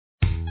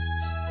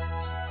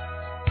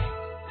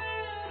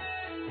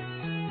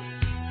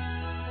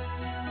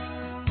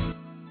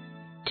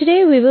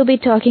today we will be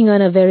talking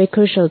on a very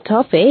crucial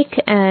topic,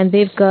 and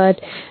we've got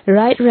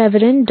Right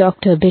Reverend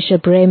Dr.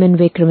 Bishop Raymond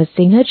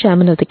Wickramasinghe,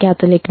 Chairman of the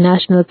Catholic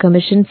National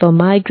Commission for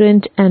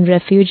Migrant and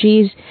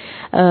Refugees,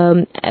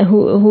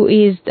 who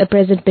is the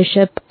present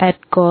Bishop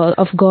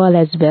of Gaul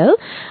as well.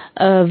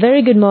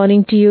 Very good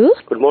morning to you.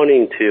 Good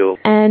morning to you.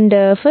 And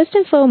first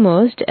and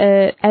foremost,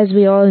 as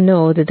we all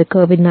know, that the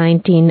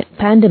COVID-19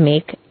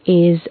 pandemic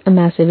is a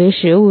massive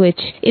issue, which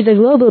is a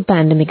global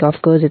pandemic,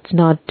 of course. It's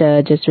not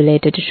just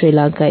related to Sri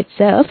Lanka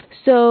itself.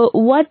 So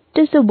what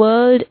does the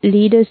world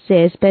leaders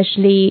say,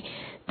 especially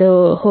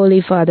the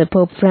Holy Father,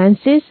 Pope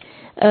Francis,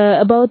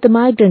 about the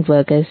migrant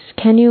workers?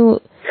 Can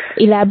you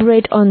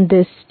elaborate on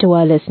this to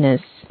our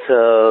listeners?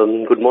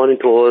 Good morning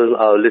to all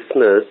our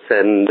listeners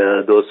and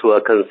those who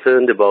are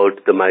concerned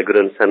about the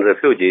migrants and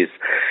refugees.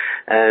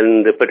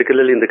 And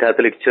particularly in the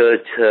Catholic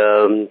Church,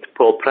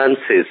 Pope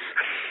Francis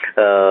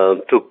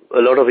took a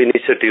lot of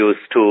initiatives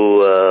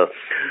to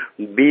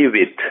be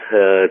with,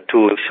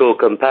 to show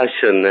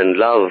compassion and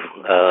love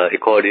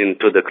according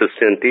to the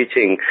Christian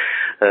teaching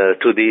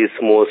to these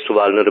most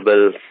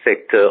vulnerable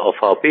sector of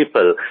our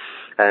people.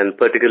 And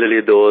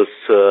particularly those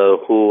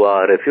who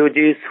are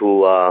refugees,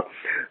 who are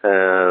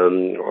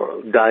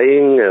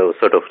dying,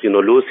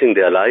 losing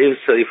their lives,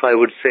 if I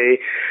would say,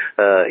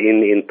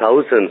 in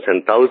thousands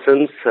and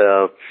thousands,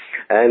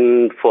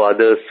 and for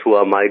others who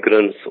are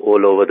migrants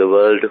all over the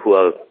world who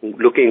are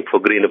looking for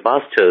greener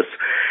pastures.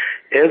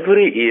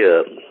 Every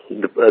year,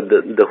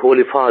 the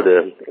Holy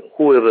Father,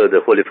 whoever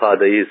the Holy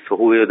Father is,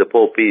 whoever the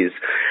Pope is,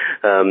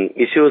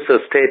 issues a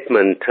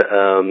statement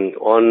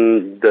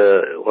on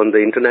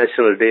the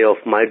International Day of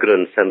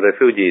Migrants and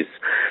Refugees.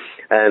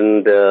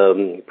 And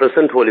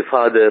present Holy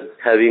Father,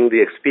 having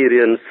the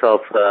experience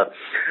of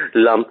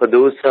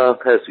Lampedusa,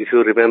 as if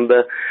you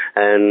remember,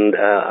 and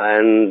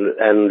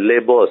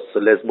Lesbos,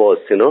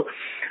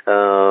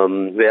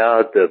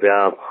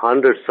 where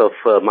hundreds of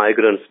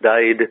migrants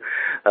died,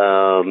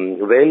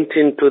 went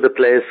into the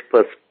place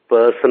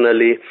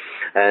personally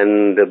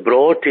and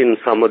brought in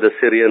some of the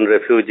Syrian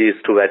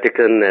refugees to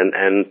Vatican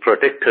and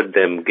protected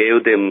them,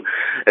 gave them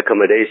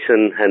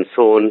accommodation and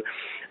so on,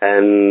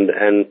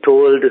 and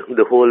told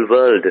the whole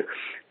world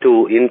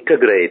to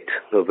integrate,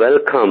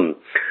 welcome,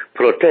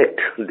 protect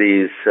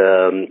these,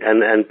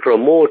 and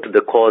promote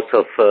the cause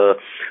of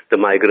the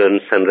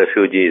migrants and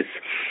refugees.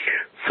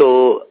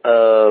 So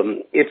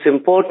it's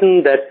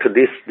important that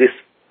this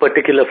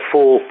particular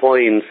 4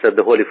 points that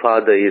the Holy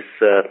Father is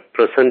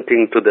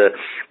presenting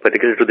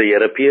particularly to the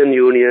European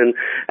Union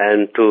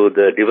and to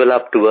the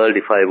developed world,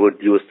 if I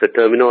would use the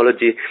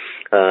terminology,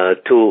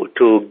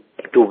 to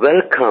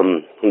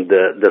welcome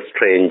the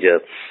stranger,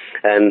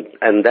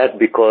 and that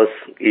because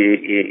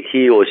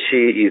he or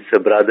she is a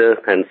brother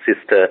and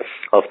sister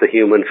of the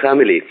human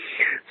family.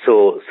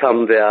 So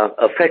some were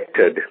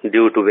affected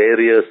due to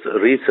various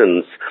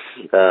reasons.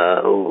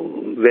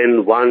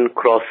 When one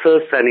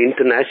crosses an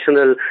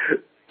international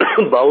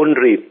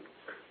boundary,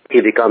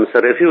 he becomes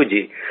a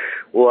refugee.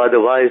 Or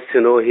otherwise,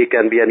 he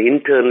can be an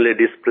internally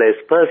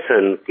displaced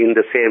person. In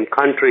the same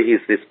country,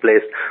 he's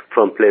displaced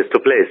from place to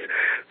place.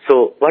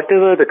 So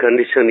whatever the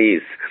condition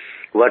is,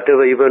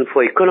 whatever, even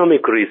for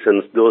economic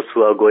reasons, those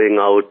who are going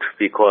out,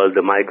 we call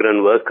the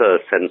migrant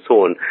workers and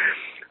so on,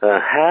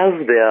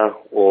 have their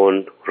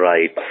own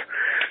rights.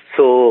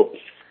 So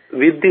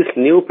with this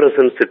new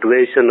present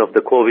situation of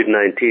the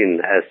COVID-19,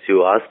 as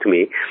you asked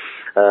me,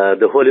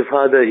 the Holy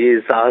Father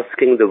is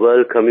asking the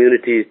world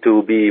community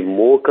to be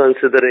more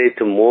considerate,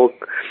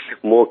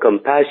 more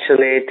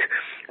compassionate,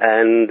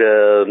 and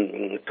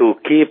to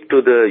keep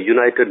to the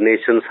United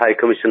Nations High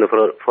Commissioner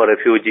for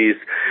Refugees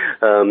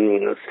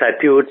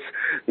statutes,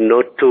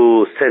 not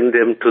to send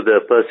them to the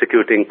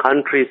persecuting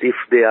countries if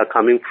they are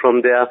coming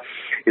from there.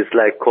 It's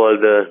like called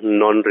the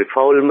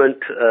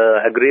non-refoulement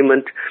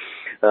agreement.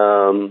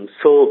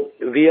 So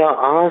we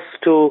are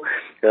asked to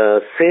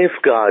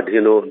safeguard,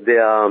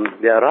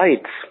 their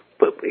rights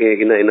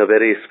in a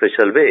very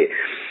special way.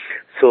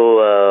 So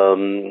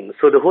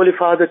the Holy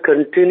Father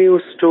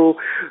continues to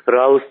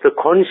rouse the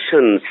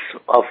conscience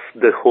of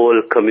the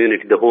whole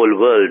community, the whole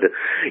world,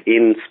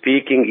 in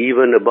speaking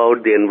even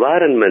about the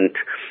environment,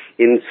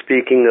 in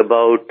speaking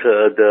about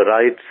the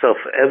rights of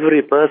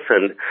every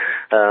person,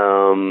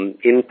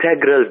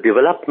 integral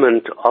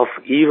development of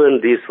even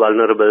this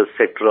vulnerable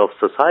sector of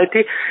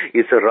society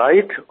is a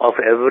right of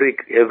every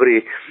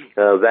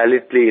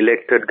validly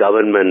elected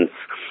governments.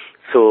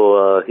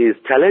 So he is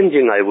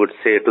challenging, I would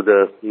say, to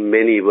the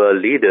many world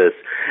leaders.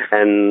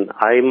 And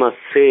I must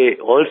say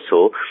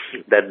also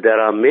that there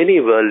are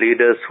many world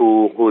leaders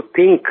who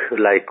think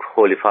like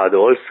Holy Father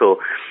also.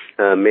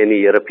 Many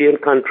European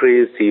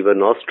countries,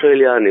 even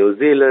Australia, New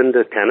Zealand,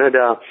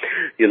 Canada,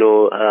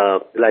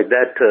 like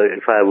that,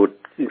 if I would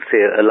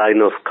say a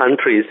line of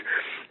countries,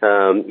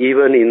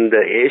 even in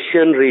the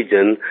Asian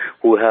region,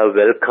 who have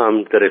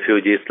welcomed the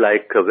refugees,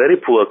 like a very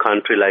poor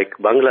country like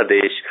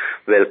Bangladesh,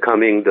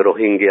 welcoming the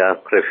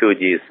Rohingya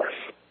refugees.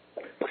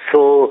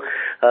 So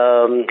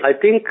I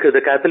think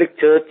the Catholic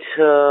Church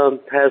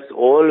has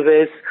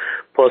always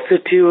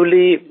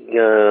positively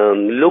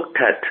looked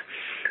at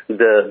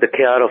the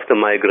care of the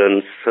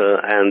migrants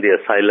and the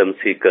asylum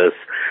seekers.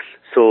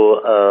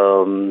 So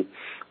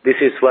this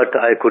is what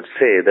I could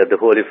say, that the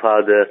Holy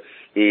Father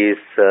is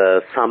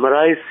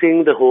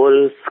summarizing the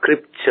whole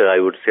scripture, I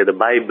would say, the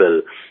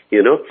Bible,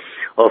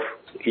 of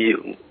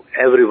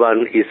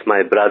everyone is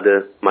my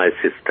brother, my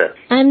sister.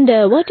 And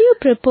what do you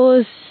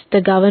propose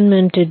the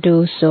government to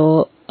do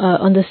so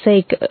on the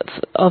sake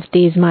of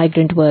these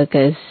migrant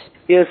workers?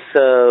 Yes,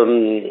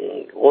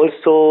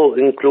 also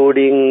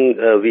including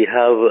we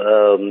have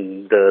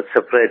the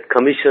separate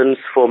commissions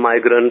for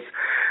migrants,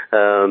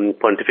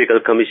 pontifical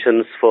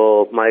commissions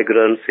for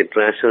migrants,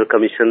 international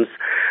commissions.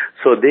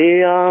 So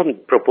they are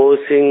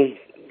proposing,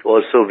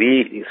 also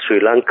we, Sri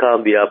Lanka,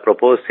 we are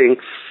proposing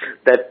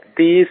that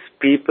these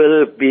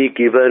people be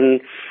given,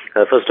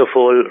 first of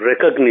all,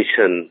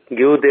 recognition,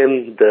 give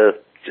them the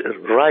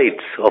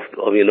rights of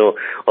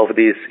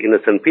these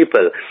innocent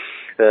people.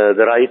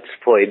 The rights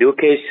for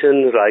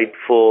education, right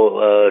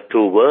for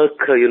to work,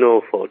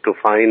 to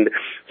find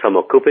some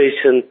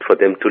occupation for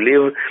them to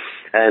live,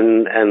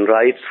 and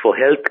rights for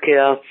health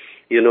care,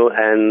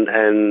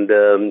 and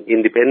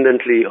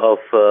independently of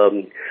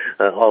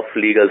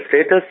legal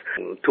status,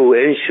 to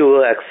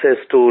ensure access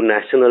to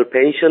national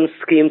pension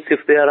schemes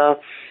if there are,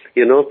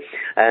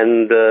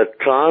 and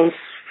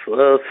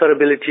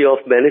transferability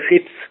of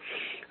benefits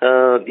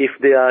if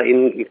they are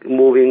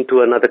moving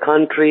to another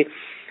country.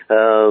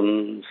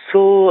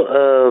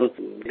 So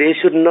they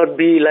should not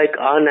be like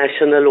our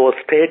national or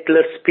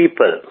stateless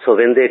people. So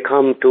when they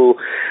come to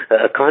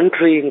a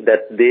country,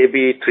 that they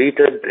be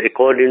treated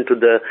according to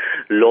the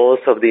laws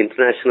of the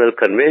international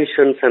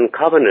conventions and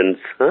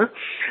covenants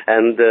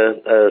and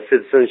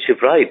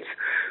citizenship rights.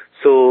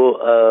 So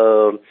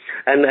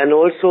and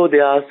also they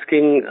are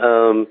asking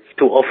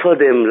to offer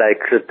them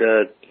like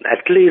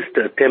at least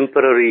a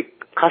temporary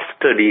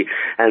custody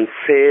and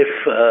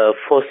safe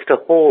foster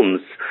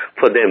homes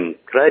for them,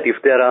 right?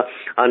 If there are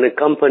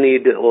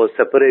unaccompanied or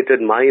separated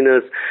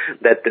minors,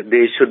 that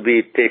they should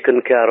be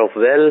taken care of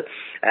well,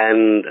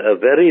 and a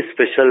very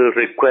special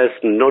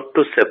request not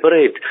to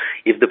separate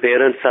if the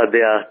parents are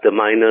there, the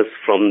minors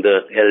from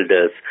the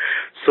elders.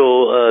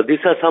 So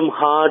these are some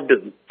hard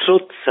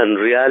truths and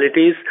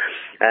realities,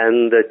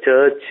 and the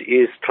church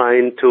is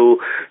trying to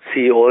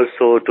see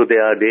also to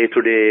their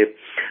day-to-day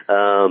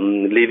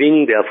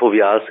living. Therefore,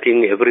 we are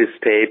asking every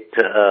state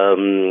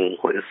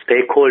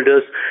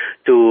stakeholders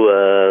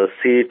to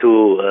see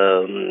to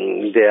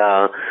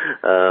their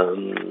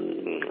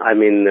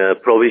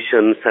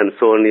provisions and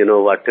so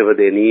on, whatever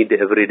they need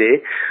every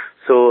day.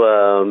 So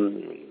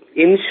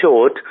in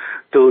short,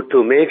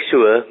 to make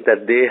sure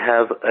that they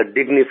have a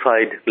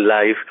dignified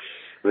life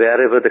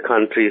wherever the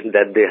country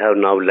that they have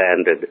now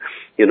landed.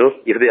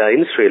 If they are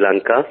in Sri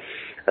Lanka,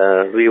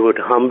 we would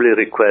humbly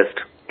request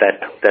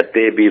that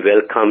they be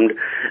welcomed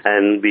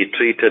and be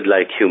treated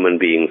like human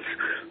beings.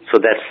 So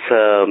that's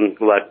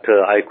what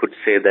I could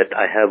say, that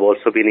I have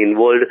also been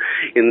involved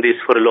in this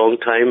for a long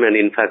time, and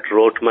in fact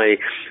wrote my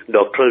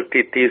doctoral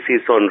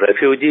thesis on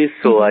refugees.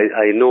 So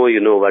I know,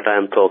 what I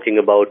am talking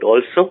about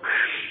also.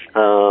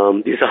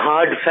 It's a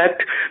hard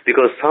fact,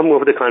 because some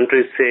of the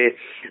countries say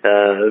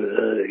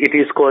it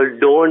is called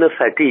donor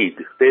fatigue.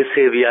 They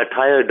say we are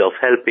tired of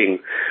helping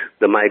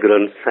the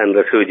migrants and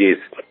refugees.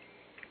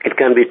 It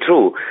can be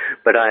true,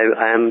 but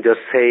I am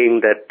just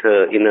saying that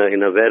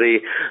in a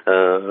very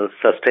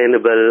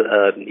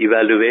sustainable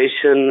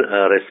evaluation,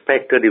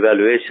 respected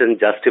evaluation,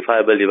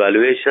 justifiable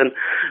evaluation,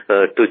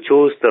 to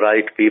choose the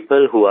right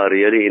people who are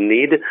really in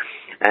need,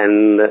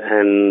 and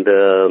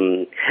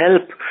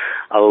help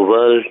our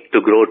world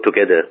to grow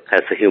together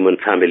as a human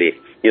family.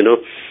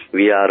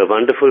 We are a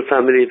wonderful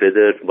family,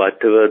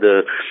 whatever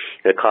the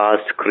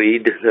caste,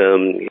 creed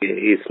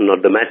is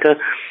not the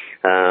matter.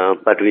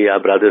 But we are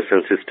brothers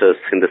and sisters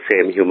in the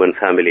same human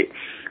family.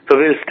 So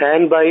we'll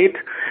stand by it,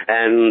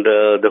 and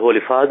the Holy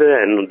Father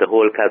and the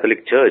whole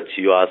Catholic Church,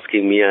 you're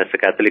asking me as a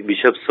Catholic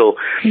bishop, so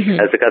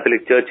as a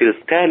Catholic Church, we'll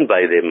stand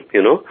by them,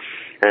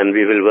 and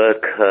we will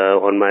work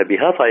on my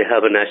behalf. I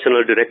have a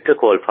national director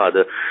called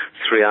Father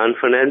Sriyan,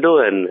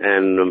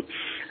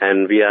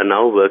 and we are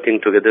now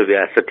working together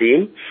as a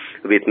team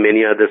with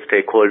many other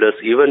stakeholders,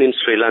 even in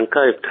Sri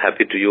Lanka.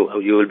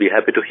 You will be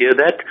happy to hear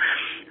that.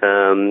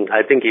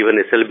 I think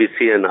even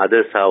SLBC and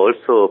others are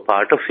also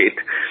part of it.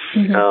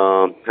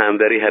 I'm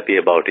very happy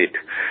about it,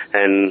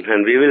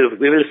 and we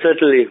will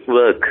certainly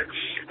work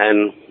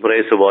and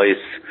raise a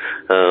voice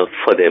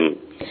for them.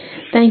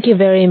 Thank you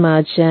very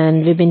much.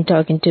 And we've been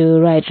talking to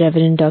Right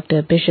Reverend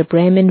Dr. Bishop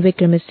Raymond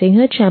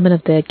Wickramasinghe, Chairman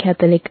of the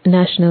Catholic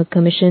National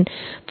Commission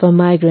for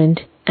Migrant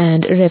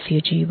and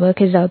Refugee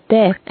Workers out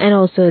there, and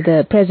also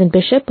the present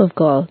Bishop of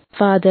Galle,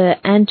 Father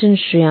Anton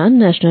Sriyan,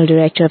 National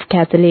Director of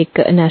Catholic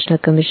National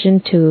Commission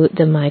to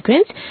the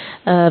Migrants.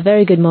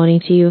 Very good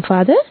morning to you,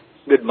 Father.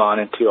 Good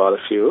morning to all of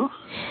you.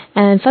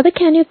 And Father,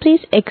 can you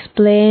please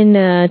explain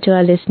to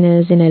our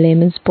listeners in a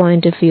layman's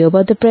point of view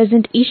about the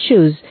present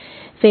issues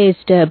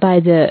faced by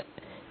the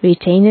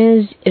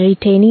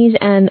retainees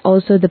and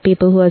also the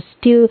people who are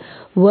still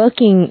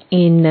working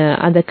in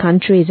other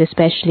countries,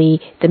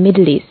 especially the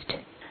Middle East?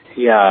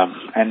 Yeah,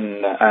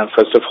 and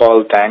first of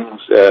all,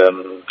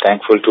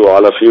 thankful to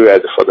all of you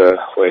for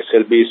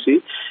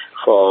SLBC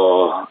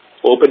for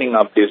opening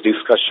up this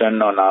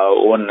discussion on our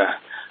own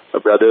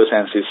brothers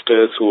and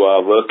sisters who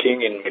are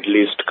working in Middle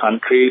East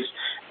countries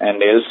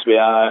and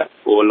elsewhere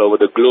all over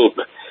the globe.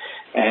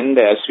 And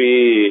as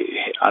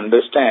we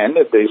understand,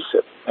 this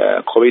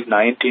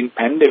COVID-19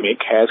 pandemic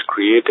has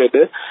created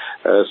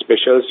a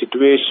special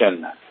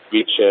situation,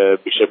 which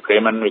Bishop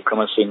Raymond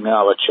Wickramasinghe,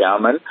 our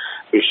chairman,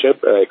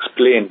 Bishop,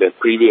 explained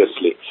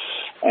previously.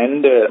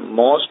 And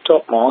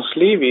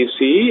mostly we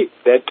see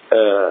that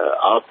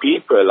our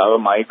people, our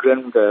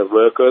migrant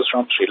workers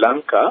from Sri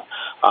Lanka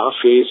are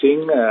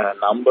facing a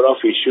number of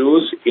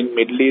issues in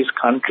Middle East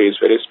countries,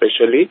 very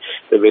especially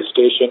the West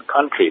Asian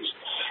countries.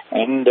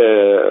 And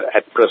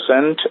at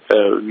present,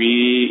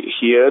 we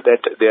hear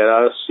that there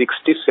are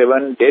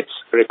 67 deaths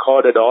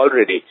recorded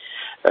already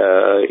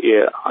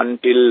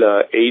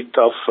until 8th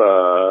of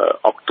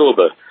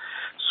October.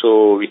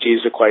 So it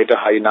is quite a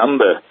high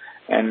number.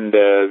 And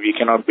we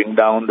cannot bring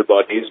down the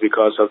bodies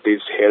because of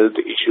these health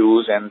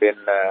issues and then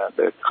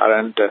the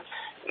current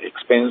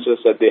expenses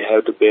that they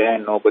have to bear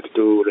and nobody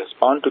to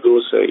respond to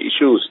those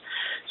issues.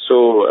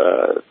 So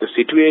the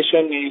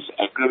situation is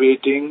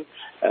aggravating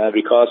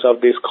because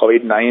of this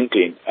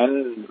COVID-19.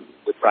 And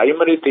the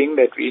primary thing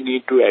that we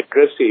need to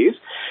address is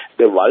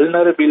the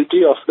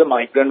vulnerability of the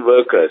migrant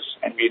workers.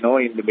 And we know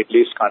in the Middle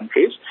East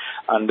countries,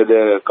 under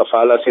the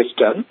kafala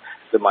system,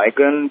 the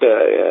migrant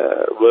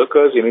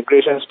workers'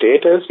 immigration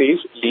status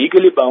is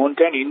legally bound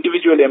to an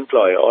individual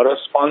employer or a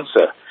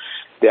sponsor.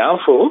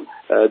 Therefore,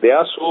 they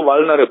are so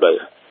vulnerable.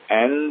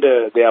 And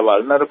their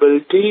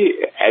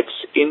vulnerability adds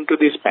into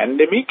this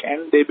pandemic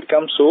and they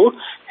become so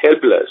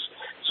helpless.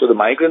 So the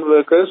migrant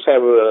workers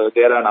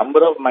there are a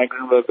number of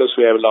migrant workers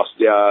who have lost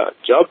their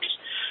jobs,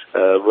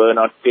 were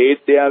not paid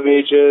their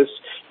wages,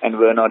 and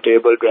were not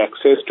able to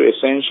access to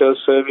essential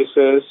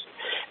services.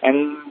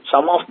 And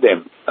some of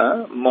them,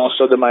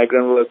 most of the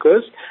migrant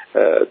workers,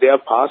 their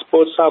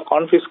passports are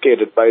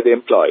confiscated by the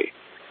employee.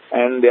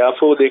 And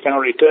therefore they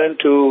cannot return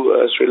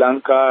to Sri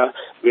Lanka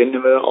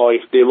whenever or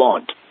if they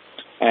want.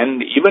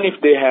 And even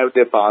if they have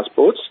their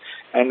passports,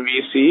 and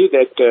we see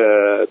that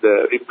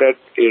the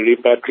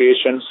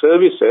repatriation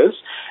services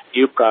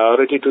give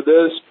priority to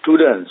the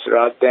students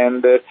rather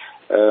than the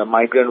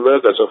migrant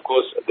workers. Of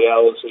course, they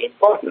are also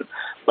important,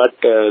 but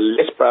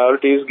less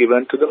priority is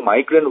given to the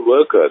migrant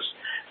workers.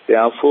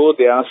 Therefore,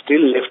 they are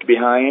still left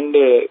behind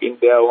in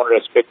their own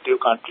respective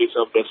countries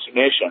of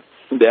destination.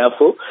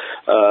 Therefore,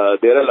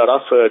 there are a lot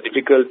of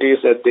difficulties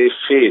that they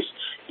face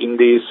in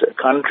these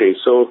countries.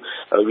 So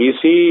we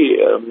see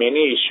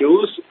many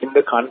issues in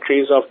the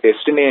countries of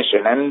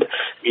destination, and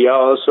we are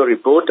also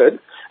reported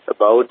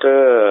about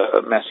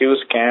a massive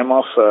scam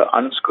of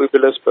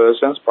unscrupulous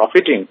persons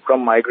profiting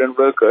from migrant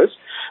workers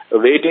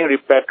awaiting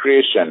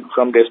repatriation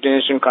from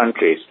destination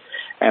countries,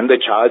 and the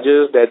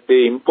charges that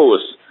they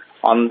impose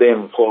on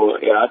them for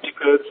air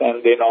tickets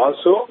and then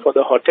also for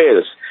the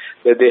hotels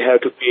that they have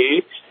to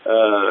pay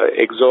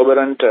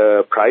exorbitant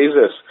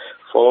prices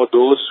for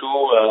those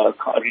who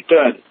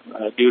return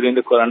during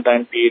the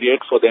quarantine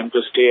period for them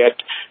to stay at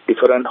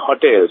different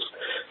hotels.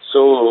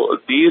 So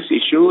these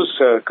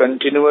issues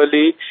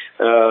continually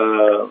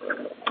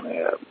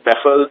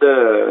baffle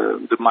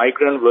the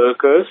migrant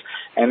workers,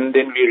 and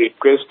then we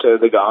request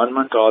the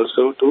government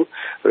also to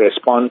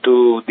respond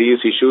to these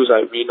issues.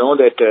 We know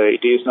that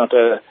it is not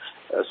a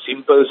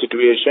simple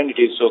situation, it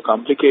is so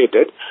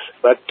complicated,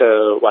 but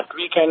what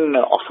we can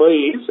offer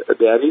is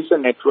there is a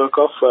network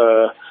of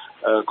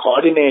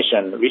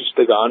coordination which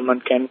the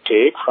government can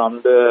take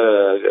from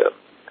the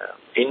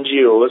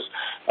NGOs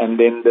and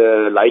then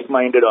the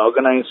like-minded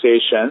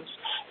organizations,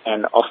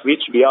 and of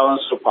which we are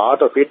also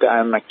part of it. I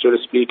am actually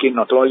speaking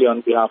not only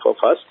on behalf of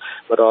us,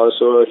 but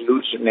also a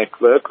huge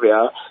network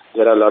where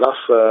there are a lot of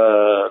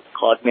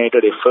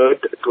coordinated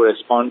effort to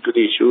respond to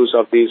the issues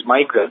of these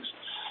migrants.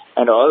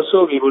 And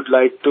also we would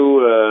like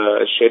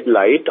to shed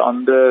light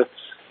on the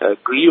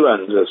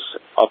grievances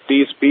of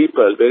these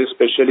people, very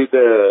especially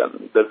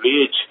the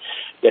wage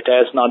that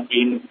has not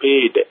been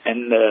paid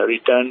and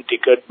return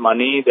ticket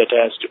money that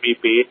has to be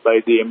paid by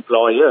the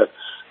employer.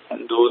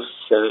 And those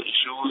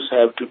issues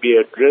have to be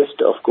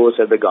addressed, of course,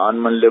 at the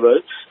government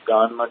level,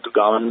 government to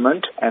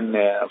government, and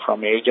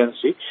from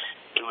agency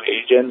to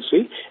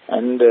agency,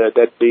 and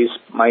that these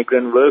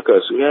migrant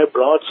workers who have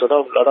brought a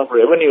lot of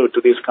revenue to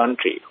this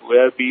country, we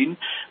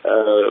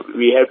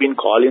have been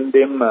calling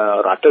them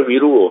Rata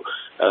Viruo,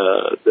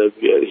 the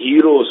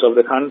heroes of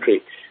the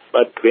country.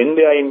 But when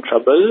they are in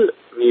trouble,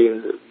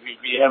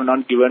 we have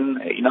not given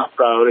enough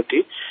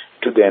priority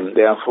to them.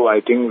 Therefore, I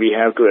think we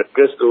have to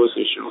address those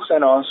issues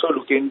and also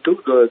look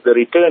into the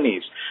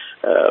returnees.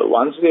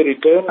 Once they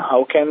return,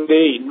 how can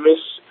they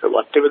invest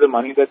whatever the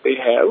money that they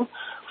have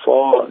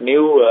for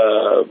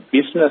new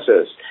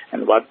businesses,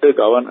 and what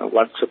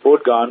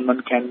support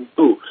government can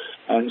do,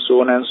 and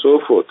so on and so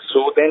forth.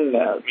 So then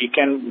we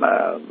can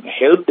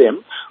help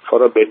them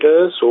for a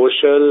better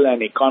social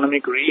and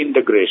economic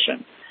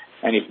reintegration.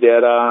 And if they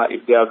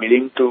are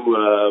willing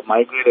to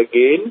migrate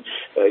again,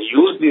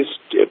 use this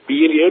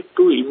period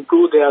to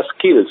improve their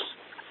skills,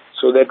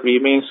 so that we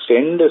may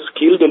send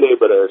skilled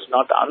laborers,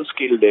 not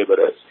unskilled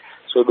laborers.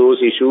 So those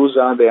issues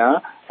are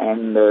there,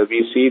 and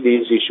we see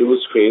these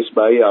issues faced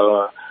by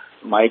our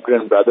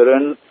migrant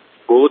brethren,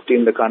 both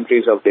in the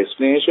countries of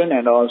destination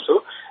and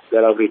also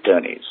there are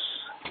returnees.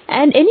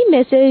 And any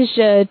message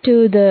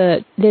to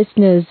the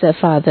listeners,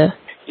 Father?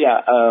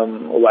 Yeah,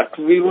 what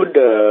we would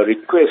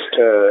request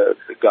the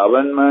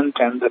government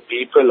and the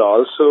people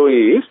also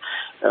is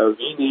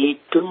we need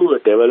to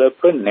develop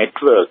a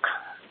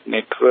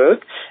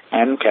network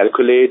and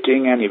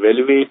calculating and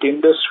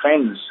evaluating the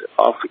strengths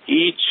of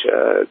each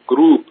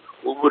group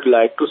who would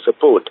like to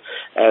support.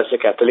 As a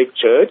Catholic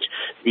Church,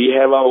 we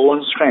have our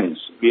own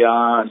strengths. We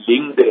are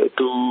linked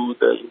to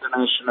the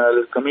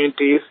international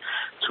communities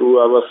through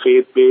our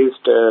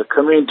faith-based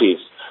communities.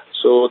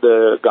 So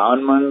the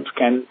government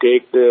can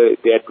take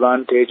the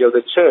advantage of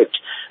the church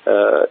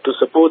to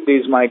support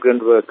these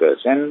migrant workers.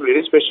 And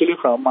very especially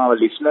from our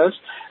listeners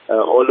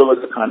all over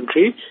the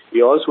country,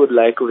 we also would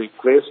like to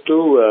request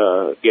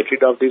to get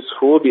rid of this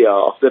phobia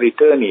of the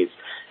returnees.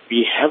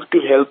 We have to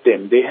help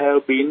them. They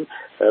have been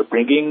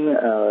bringing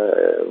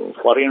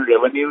foreign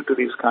revenue to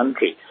this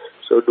country.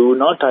 So do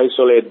not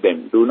isolate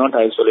them. Do not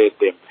isolate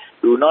them.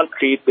 Do not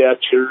treat their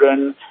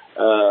children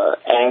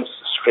as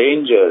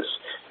strangers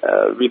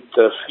with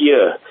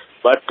fear,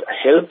 but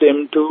help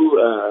them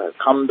to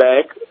come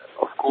back,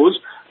 of course,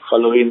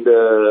 following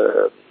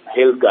the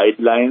health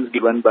guidelines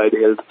given by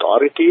the health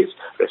authorities,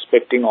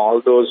 respecting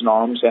all those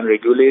norms and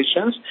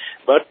regulations,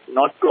 but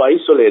not to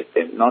isolate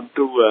them, not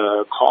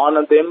to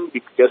corner them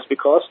just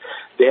because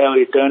they have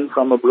returned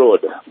from abroad,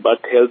 but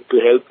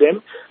help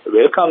them,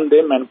 welcome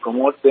them and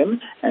promote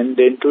them, and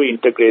then to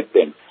integrate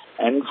them.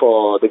 And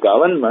for the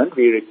government,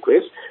 we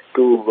request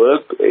to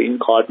work in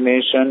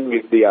coordination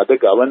with the other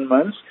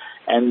governments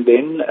and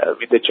then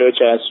with the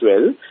church as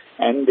well,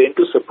 and then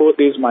to support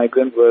these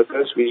migrant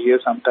workers. We hear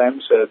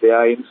sometimes they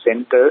are in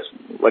centers,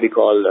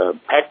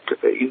 packed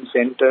in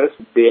centers.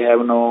 They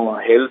have no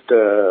health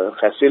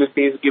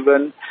facilities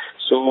given,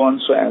 so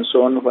on and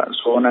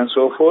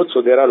so forth.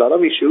 So there are a lot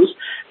of issues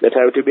that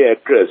have to be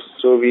addressed.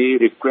 So we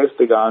request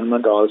the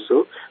government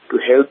also to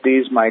help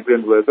these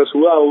migrant workers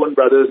who are our own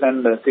brothers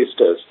and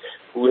sisters,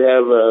 who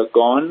have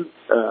gone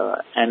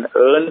and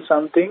earned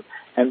something,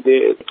 and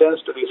their returns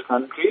to this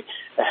country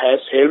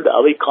has helped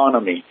our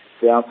economy.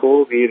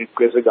 Therefore, we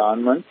request the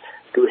government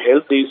to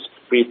help these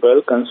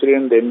people,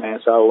 considering them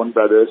as our own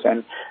brothers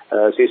and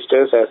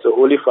sisters, as the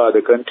Holy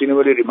Father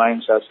continually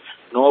reminds us,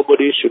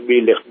 nobody should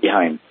be left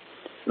behind.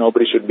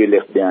 Nobody should be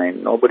left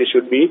behind. Nobody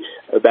should be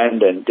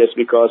abandoned just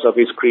because of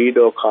his creed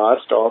or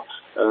caste or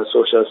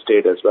social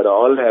status, but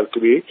all have to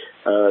be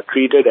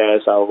treated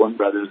as our own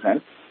brothers and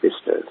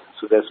sisters.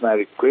 So that's my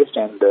request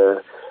and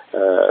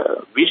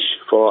wish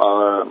for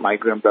our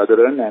migrant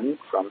brethren and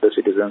from the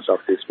citizens of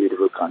this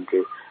beautiful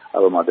country,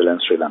 our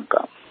motherland Sri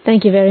Lanka.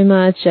 Thank you very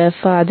much,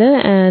 Father.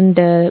 And,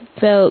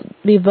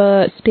 we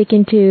were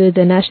speaking to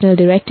the National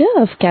Director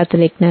of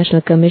Catholic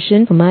National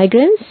Commission for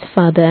Migrants,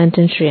 Father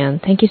Anton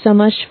Sriyan. Thank you so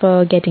much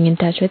for getting in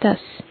touch with us.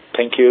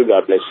 Thank you.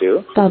 God bless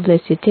you. God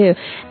bless you too.